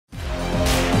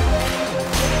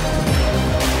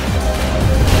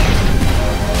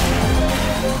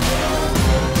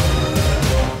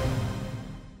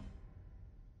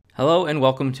Hello and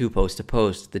welcome to Post,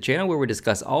 the channel where we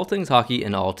discuss all things hockey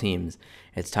and all teams.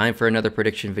 It's time for another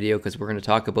prediction video because we're going to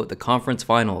talk about the conference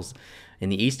finals. In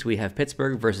the East, we have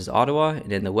Pittsburgh versus Ottawa,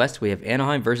 and in the West, we have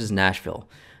Anaheim versus Nashville.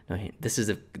 Now, this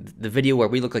is the video where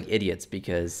we look like idiots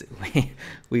because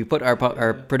we put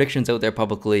our predictions out there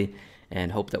publicly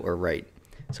and hope that we're right.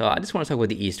 So I just want to talk about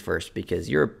the East first because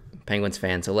you're a Penguins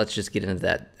fan, so let's just get into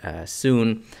that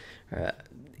soon.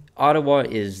 Ottawa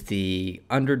is the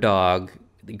underdog,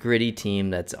 the gritty team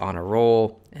that's on a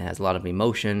roll and has a lot of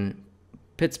emotion.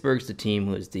 Pittsburgh's the team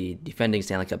who is the defending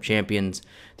Stanley Cup champions.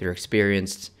 They're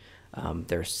experienced.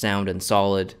 They're sound and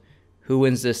solid. Who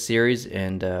wins this series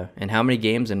and how many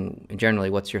games? And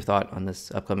generally, what's your thought on this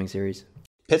upcoming series?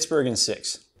 Pittsburgh in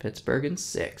 6. Pittsburgh in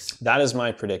 6. That is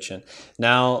my prediction.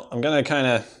 Now, I'm going to kind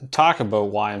of talk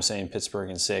about why I'm saying Pittsburgh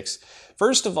in 6.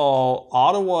 First of all,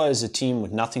 Ottawa is a team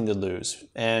with nothing to lose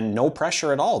and no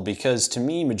pressure at all because to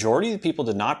me, majority of the people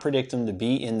did not predict them to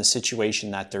be in the situation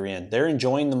that they're in. They're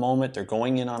enjoying the moment. They're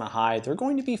going in on a high. They're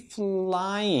going to be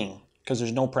flying because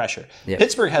there's no pressure. Yeah.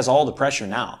 Pittsburgh has all the pressure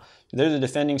now. They're the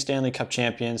defending Stanley Cup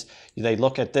champions. They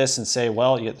look at this and say,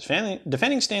 well, you get the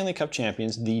defending Stanley Cup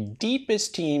champions, the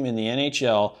deepest team in the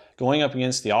NHL going up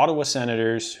against the Ottawa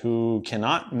Senators who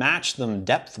cannot match them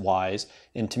depth-wise.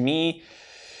 And to me,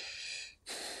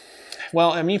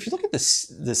 well, I mean, if you look at the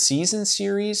season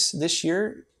series this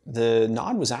year, the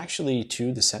nod was actually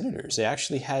to the Senators. They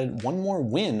actually had one more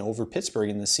win over Pittsburgh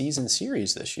in the season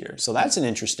series this year. So that's an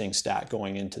interesting stat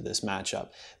going into this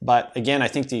matchup. But again, I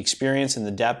think the experience and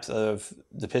the depth of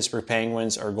the Pittsburgh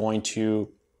Penguins are going to,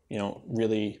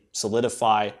 really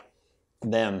solidify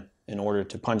them in order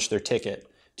to punch their ticket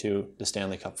to the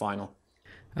Stanley Cup final.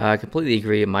 I completely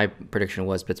agree. My prediction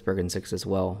was Pittsburgh in 6 as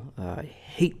well. I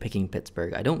hate picking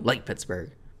Pittsburgh. I don't like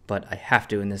Pittsburgh, but I have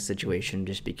to in this situation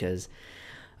just because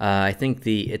I think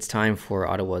it's time for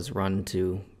Ottawa's run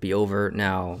to be over.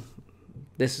 Now,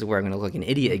 this is where I'm going to look like an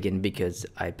idiot again because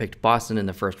I picked Boston in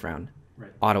the first round.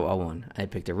 Right. Ottawa won. I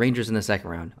picked the Rangers in the second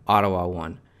round. Ottawa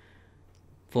won.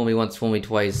 Fool me once, fool me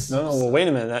twice. No, well, wait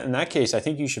a minute. In that case, I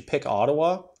think you should pick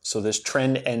Ottawa so this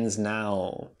trend ends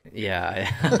now.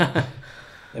 Yeah.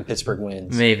 And Pittsburgh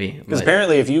wins. Maybe. Because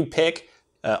apparently if you pick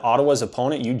Ottawa's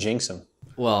opponent, you jinx them.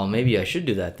 Well, maybe I should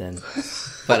do that then.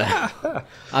 But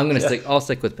I'm going to I'll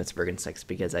stick with Pittsburgh in 6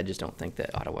 because I just don't think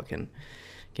that Ottawa can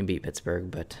beat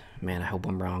Pittsburgh. But, man, I hope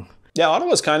I'm wrong. Yeah,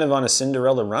 Ottawa's kind of on a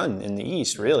Cinderella run in the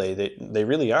East, really. They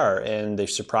really are, and they've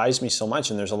surprised me so much.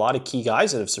 And there's a lot of key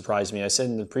guys that have surprised me. I said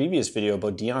in the previous video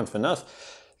about Dion Phaneuf,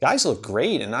 guys look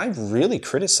great, and I've really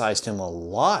criticized him a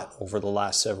lot over the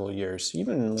last several years,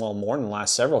 even, well, more than the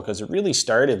last several, because it really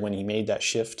started when he made that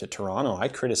shift to Toronto. I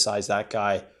criticized that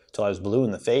guy till I was blue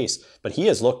in the face, but he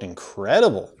has looked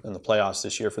incredible in the playoffs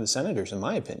this year for the Senators, in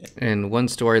my opinion. And one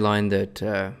storyline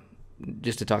that,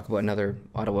 just to talk about another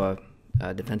Ottawa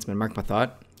defenseman, Mark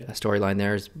Mathot, a storyline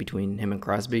there is between him and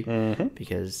Crosby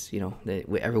because,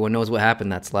 everyone knows what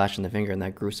happened, that slash in the finger and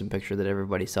that gruesome picture that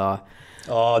everybody saw.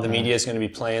 Oh, the media is going to be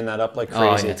playing that up like crazy.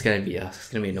 Oh, yeah, it's going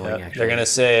to be annoying, yeah, actually. They're going to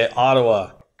say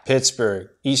Ottawa, Pittsburgh,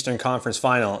 Eastern Conference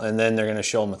Final, and then they're going to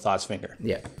show Mathot's finger.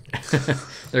 Yeah.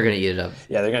 They're going to eat it up.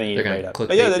 Yeah, they're going to eat it right up.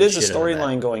 But yeah, that is a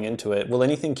storyline going into it. Will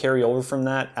anything carry over from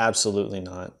that? Absolutely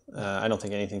not. I don't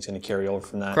think anything's going to carry over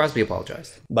from that. Crosby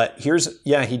apologized. But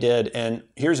he did. And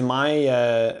here's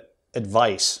my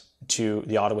advice to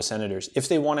the Ottawa Senators. If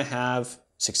they want to have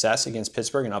success against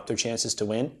Pittsburgh and up their chances to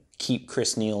win, keep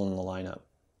Chris Neil in the lineup.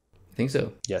 I think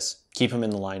so. Yes, keep him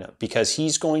in the lineup because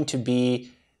he's going to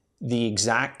be the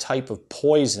exact type of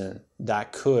poison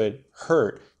that could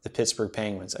hurt the Pittsburgh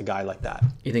Penguins, a guy like that.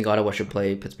 You think Ottawa should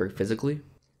play Pittsburgh physically?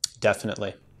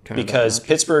 Definitely. Because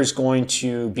Pittsburgh is going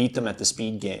to beat them at the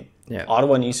speed game. Yeah.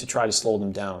 Ottawa needs to try to slow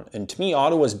them down. And to me,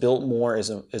 Ottawa's built more as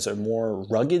a more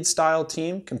rugged style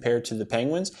team compared to the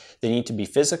Penguins. They need to be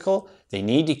physical. They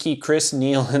need to keep Chris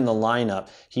Neil in the lineup.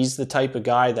 He's the type of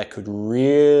guy that could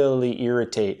really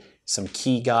irritate some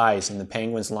key guys in the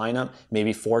Penguins lineup,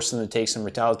 maybe force them to take some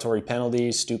retaliatory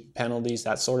penalties, stupid penalties,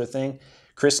 that sort of thing.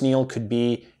 Chris Neil could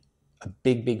be a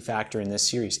big factor in this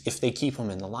series. If they keep him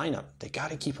in the lineup, they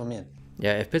got to keep him in.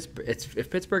 Yeah, if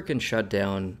Pittsburgh can shut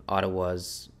down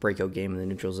Ottawa's breakout game in the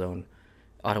neutral zone,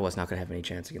 Ottawa's not going to have any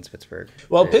chance against Pittsburgh.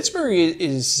 Well, Pittsburgh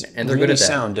is and they're really good at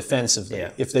sound defensively. Yeah.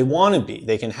 If they want to be,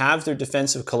 they can have their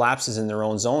defensive collapses in their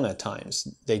own zone at times.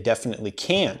 They definitely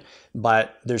can.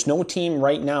 But there's no team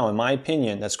right now, in my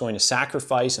opinion, that's going to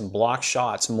sacrifice and block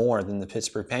shots more than the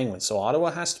Pittsburgh Penguins. So Ottawa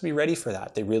has to be ready for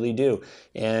that. They really do.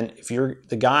 And if you're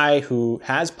the guy who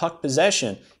has puck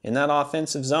possession in that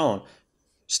offensive zone,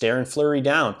 stare and flurry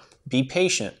down. Be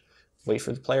patient. Wait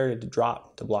for the player to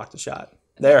drop to block the shot.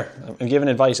 There, I'm giving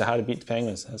advice on how to beat the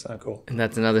Penguins. That's not cool. And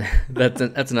that's another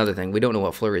that's another thing. We don't know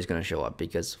what Fleury is going to show up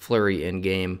because Fleury in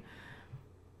game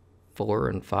 4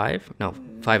 and 5, no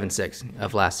 5 and 6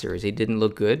 of last series, he didn't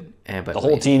look good. But the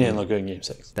whole team didn't look good in game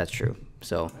 6. That's true.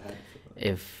 So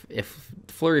if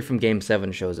Fleury from game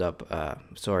 7 shows up,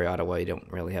 sorry Ottawa, you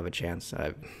don't really have a chance.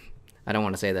 I don't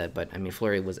want to say that, but I mean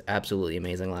Fleury was absolutely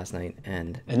amazing last night,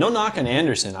 and no knock on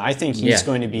Anderson. I think he's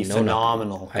going to be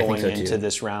phenomenal going into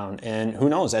this round. And who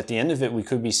knows? At the end of it, we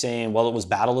could be saying, well, it was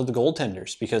battle of the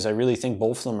goaltenders, because I really think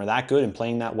both of them are that good and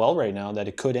playing that well right now that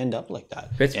it could end up like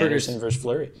that. Anderson versus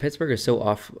Fleury. Pittsburgh is so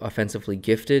offensively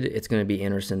gifted. It's going to be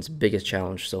Anderson's biggest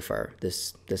challenge so far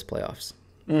this playoffs.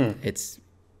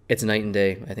 It's night and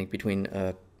day, I think, between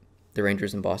the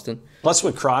Rangers in Boston. Plus,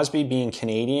 with Crosby being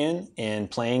Canadian and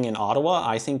playing in Ottawa,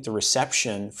 I think the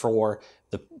reception for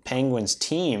the Penguins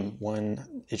team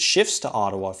when it shifts to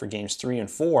Ottawa for games 3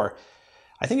 and 4,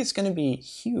 I think it's going to be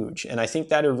huge. And I think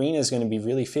that arena is going to be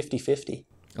really 50-50.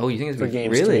 Oh, you think it's for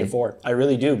games 3 and 4? I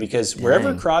really do, because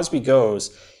wherever Crosby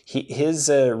goes, his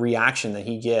reaction that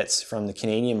he gets from the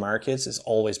Canadian markets is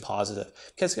always positive.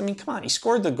 Because, I mean, come on, he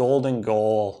scored the golden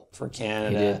goal for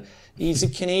Canada. He did. He's a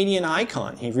Canadian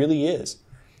icon. He really is.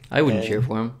 I wouldn't cheer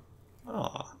for him.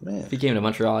 Oh, man. If he came to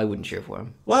Montreal, I wouldn't cheer for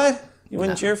him. What? You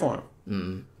wouldn't cheer for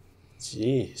him?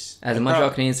 Jeez. As a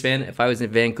Montreal Canadiens fan, if I was in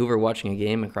Vancouver watching a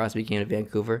game and Crosby came to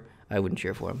Vancouver, I wouldn't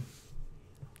cheer for him.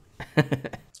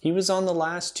 He was on the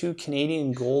last 2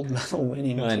 Canadian gold medal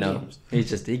winning teams. I know.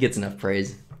 He gets enough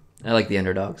praise. I like the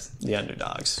underdogs. The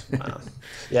underdogs. Wow.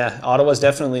 Yeah, Ottawa's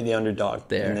definitely the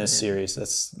underdog in this series.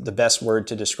 That's the best word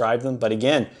to describe them. But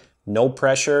again, no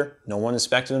pressure. No one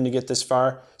expected them to get this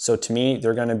far. So to me,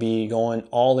 they're going to be going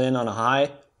all in on a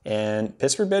high. And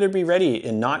Pittsburgh better be ready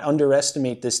and not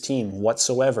underestimate this team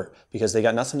whatsoever, because they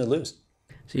got nothing to lose.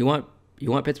 So you want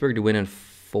Pittsburgh to win in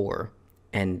 4,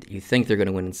 and you think they're going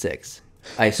to win in 6.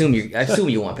 I assume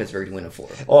you want Pittsburgh to win in 4.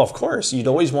 Oh, of course. You'd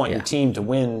always want your team to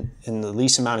win in the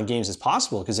least amount of games as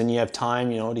possible, because then you have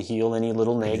time, to heal any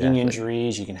little nagging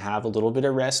injuries. You can have a little bit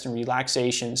of rest and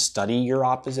relaxation, study your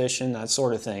opposition, that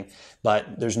sort of thing.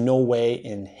 But there's no way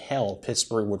in hell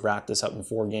Pittsburgh would wrap this up in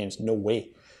 4 games. No way.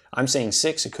 I'm saying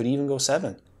 6. It could even go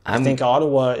 7. I think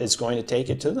Ottawa is going to take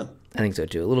it to them. I think so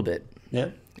too, a little bit. Yeah.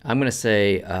 I'm going to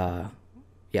say,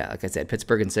 like I said,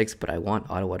 Pittsburgh in 6, but I want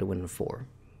Ottawa to win in 4.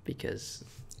 Because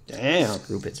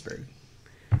screw Pittsburgh.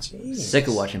 Jeez. Sick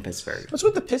of watching Pittsburgh. What's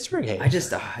with the Pittsburgh hate? It's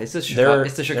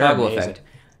the Chicago effect.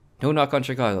 No knock on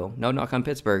Chicago. No knock on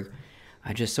Pittsburgh.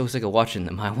 I'm just so sick of watching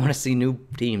them. I want to see new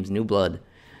teams, new blood.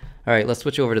 All right, let's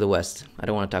switch over to the West. I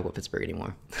don't want to talk about Pittsburgh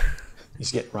anymore.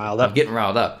 He's getting riled up. I'm getting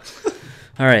riled up.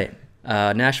 All right.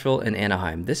 Nashville and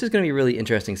Anaheim. This is going to be a really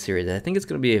interesting series. I think it's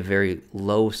going to be a very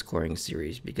low-scoring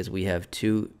series because we have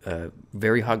 2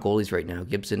 very hot goalies right now,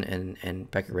 Gibson and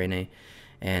Pekka Rinne,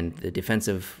 and the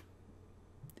defensive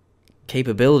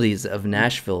capabilities of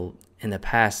Nashville in the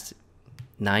past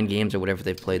 9 games or whatever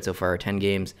they've played so far, 10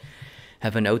 games,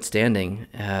 have been outstanding.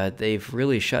 They've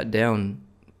really shut down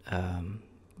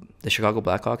the Chicago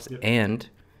Blackhawks and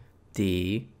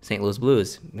the St. Louis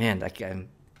Blues. Man,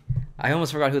 I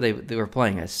almost forgot who they were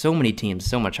playing. So many teams,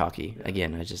 so much hockey.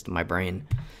 Again, my brain.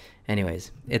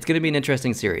 Anyways, it's going to be an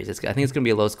interesting series. I think it's going to be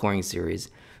a low-scoring series.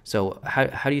 So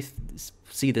how do you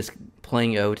see this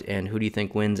playing out, and who do you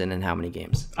think wins, and in how many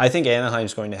games? I think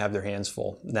Anaheim's going to have their hands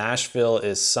full. Nashville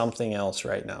is something else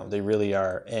right now. They really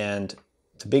are. And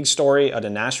the big story out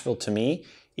of Nashville to me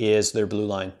is their blue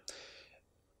line.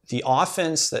 The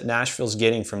offense that Nashville's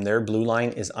getting from their blue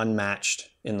line is unmatched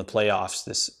in the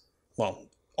playoffs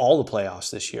all the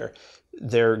playoffs this year.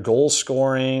 Their goal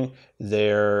scoring,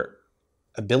 their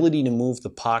ability to move the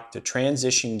puck, the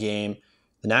transition game,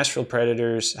 the Nashville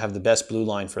Predators have the best blue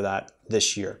line for that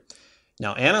this year.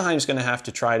 Now, Anaheim's going to have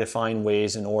to try to find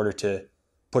ways in order to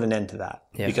put an end to that.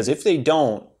 Yeah. Because if they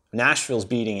don't, Nashville's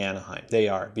beating Anaheim. They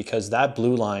are, because that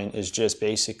blue line is just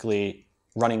basically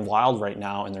running wild right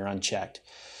now and they're unchecked.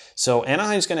 So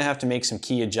Anaheim's going to have to make some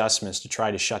key adjustments to try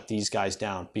to shut these guys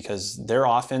down, because their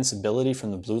offense ability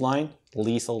from the blue line,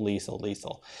 lethal, lethal,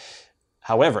 lethal.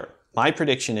 However, my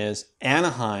prediction is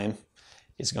Anaheim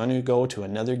is going to go to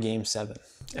another Game 7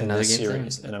 in this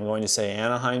series. And I'm going to say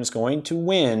Anaheim's going to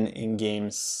win in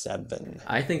Game 7.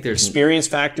 I think there's... Experience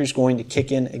factor is going to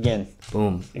kick in again.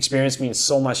 Boom. Experience means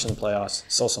so much in the playoffs.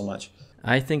 So much.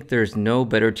 I think there's no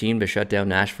better team to shut down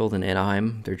Nashville than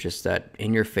Anaheim. They're just that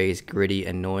in-your-face, gritty,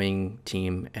 annoying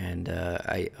team, and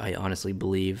I honestly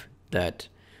believe that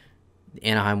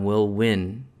Anaheim will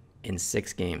win in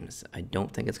 6 games. I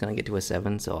don't think it's going to get to a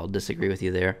 7, so I'll disagree with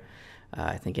you there.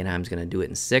 I think Anaheim's going to do it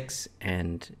in 6,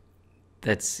 and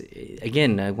that's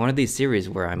again one of these series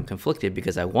where I'm conflicted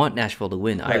because I want Nashville to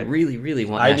win. Right. I really, really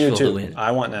want Nashville to win.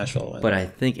 I want Nashville to win. But I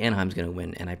think Anaheim's going to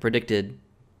win, and I predicted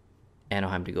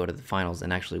Anaheim to go to the finals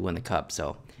and actually win the cup.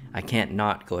 So I can't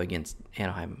not go against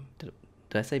Anaheim. Did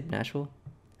I say Nashville?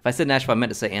 If I said Nashville, I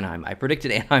meant to say Anaheim. I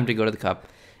predicted Anaheim to go to the cup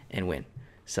and win.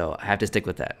 So I have to stick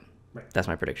with that. Right. That's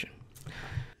my prediction.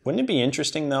 Wouldn't it be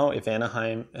interesting though if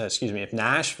if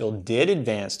Nashville did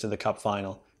advance to the cup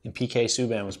final and PK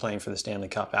Subban was playing for the Stanley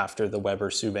Cup after the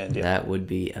Weber-Subban deal? That would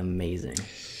be amazing.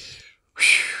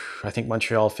 I think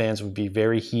Montreal fans would be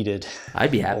very heated.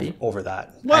 I'd be happy over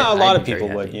that. Well, a lot of people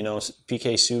would. You know,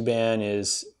 PK Subban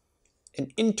is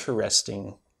an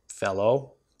interesting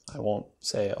fellow. I won't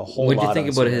say a whole lot. What did you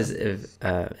think about his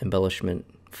embellishment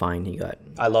fine he got?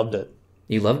 I loved it.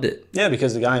 You loved it? Yeah,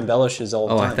 because the guy embellishes all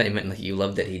the time. Oh, I thought you meant like you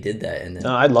loved that he did that. And then...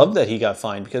 No, I love that he got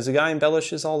fined because the guy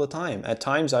embellishes all the time. At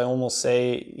times, I almost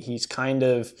say he's kind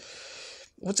of,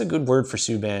 what's a good word for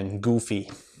Subban?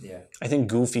 Goofy. Yeah. I think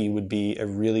goofy would be a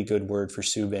really good word for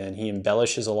Subban. He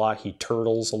embellishes a lot. He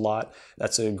turtles a lot.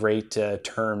 That's a great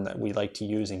term that we like to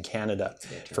use in Canada.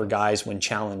 For guys, when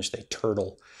challenged, they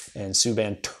turtle. And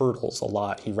Subban turtles a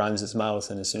lot. He runs his mouth,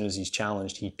 and as soon as he's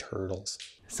challenged, he turtles.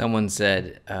 Someone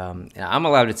said, I'm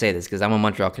allowed to say this because I'm a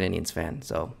Montreal Canadiens fan,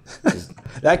 so...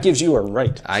 That gives you a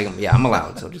right. I'm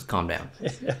allowed, so just calm down.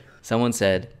 Yeah. Someone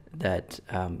said that,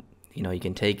 you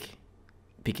can take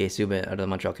PK Subban out of the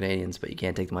Montreal Canadiens, but you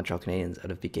can't take the Montreal Canadiens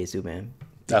out of PK Subban.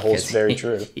 That holds very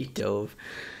true. He dove.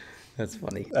 That's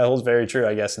funny. That holds very true,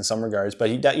 I guess, in some regards. But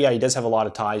he does have a lot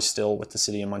of ties still with the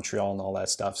city of Montreal and all that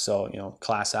stuff. So,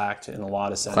 class act in a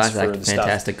lot of sense. Class act,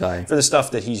 fantastic guy. For the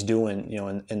stuff that he's doing,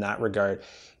 in that regard.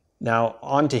 Now,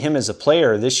 on to him as a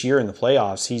player, this year in the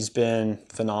playoffs, he's been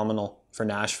phenomenal for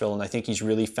Nashville. And I think he's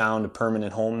really found a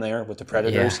permanent home there with the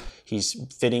Predators. Yeah.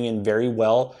 He's fitting in very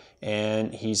well.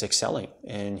 And he's excelling,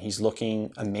 and he's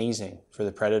looking amazing for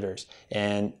the Predators.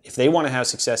 And if they want to have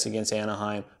success against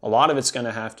Anaheim, a lot of it's going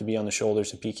to have to be on the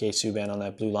shoulders of PK Subban on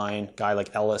that blue line, guy like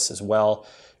Ellis as well.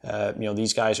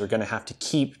 These guys are going to have to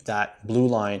keep that blue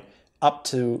line up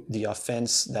to the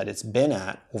offense that it's been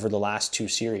at over the last two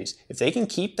series. If they can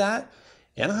keep that,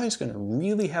 Anaheim's going to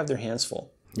really have their hands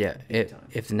full. Yeah,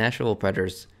 if the Nashville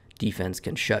Predators defense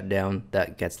can shut down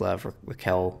that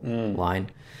Getzlaf-Rakell line,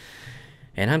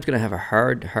 Anaheim's going to have a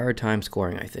hard time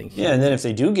scoring, I think. Yeah, and then if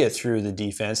they do get through the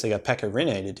defense, they got Pekka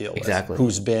Rinne to deal with. Exactly.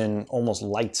 Who's been almost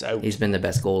lights out. He's been the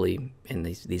best goalie in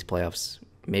these playoffs,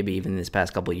 maybe even this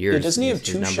past couple of years. Yeah, doesn't he have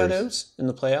two shutouts in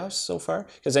the playoffs so far?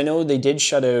 Because I know they did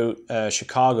shut out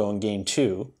Chicago in Game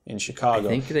 2 in Chicago.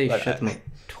 I think they shut them out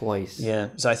twice. Yeah,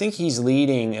 so I think he's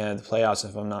leading the playoffs,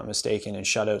 if I'm not mistaken, in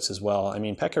shutouts as well. I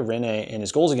mean, Pekka Rinne and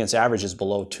his goals against average is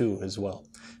below 2 as well.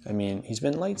 I mean, he's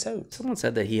been lights out. Someone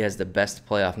said that he has the best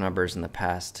playoff numbers in the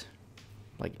past,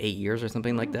 8 years or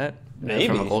something like that. Maybe.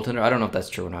 From a goaltender. I don't know if that's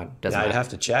true or not. I'd have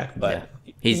to check, but...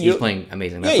 Yeah. He's playing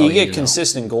amazing. That's you get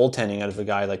consistent goaltending out of a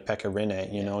guy like Pekka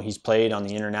Rinne. He's played on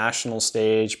the international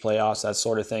stage, playoffs, that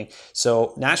sort of thing.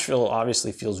 So Nashville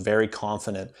obviously feels very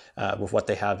confident with what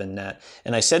they have in net.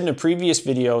 And I said in a previous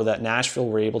video that Nashville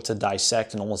were able to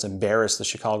dissect and almost embarrass the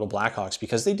Chicago Blackhawks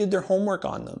because they did their homework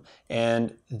on them.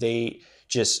 And they...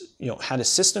 just had a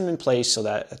system in place so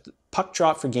that at the puck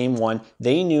drop for Game 1,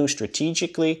 they knew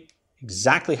strategically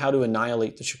exactly how to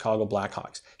annihilate the Chicago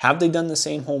Blackhawks. Have they done the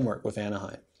same homework with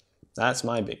Anaheim? That's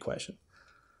my big question.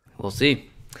 We'll see.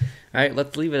 All right,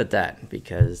 let's leave it at that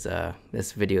because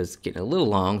this video is getting a little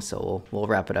long, so we'll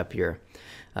wrap it up here.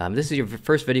 This is your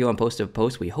first video on Post to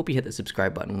Post. We hope you hit the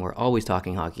subscribe button. We're always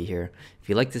talking hockey here. If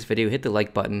you like this video, hit the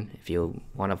like button. If you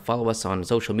want to follow us on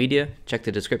social media, check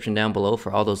the description down below for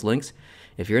all those links.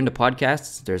 If you're into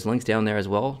podcasts, there's links down there as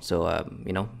well. So,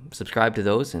 subscribe to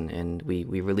those. And we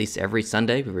release every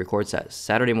Sunday. We record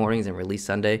Saturday mornings and release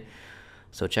Sunday.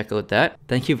 So check out that.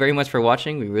 Thank you very much for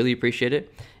watching. We really appreciate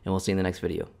it. And we'll see you in the next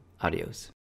video.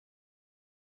 Adios.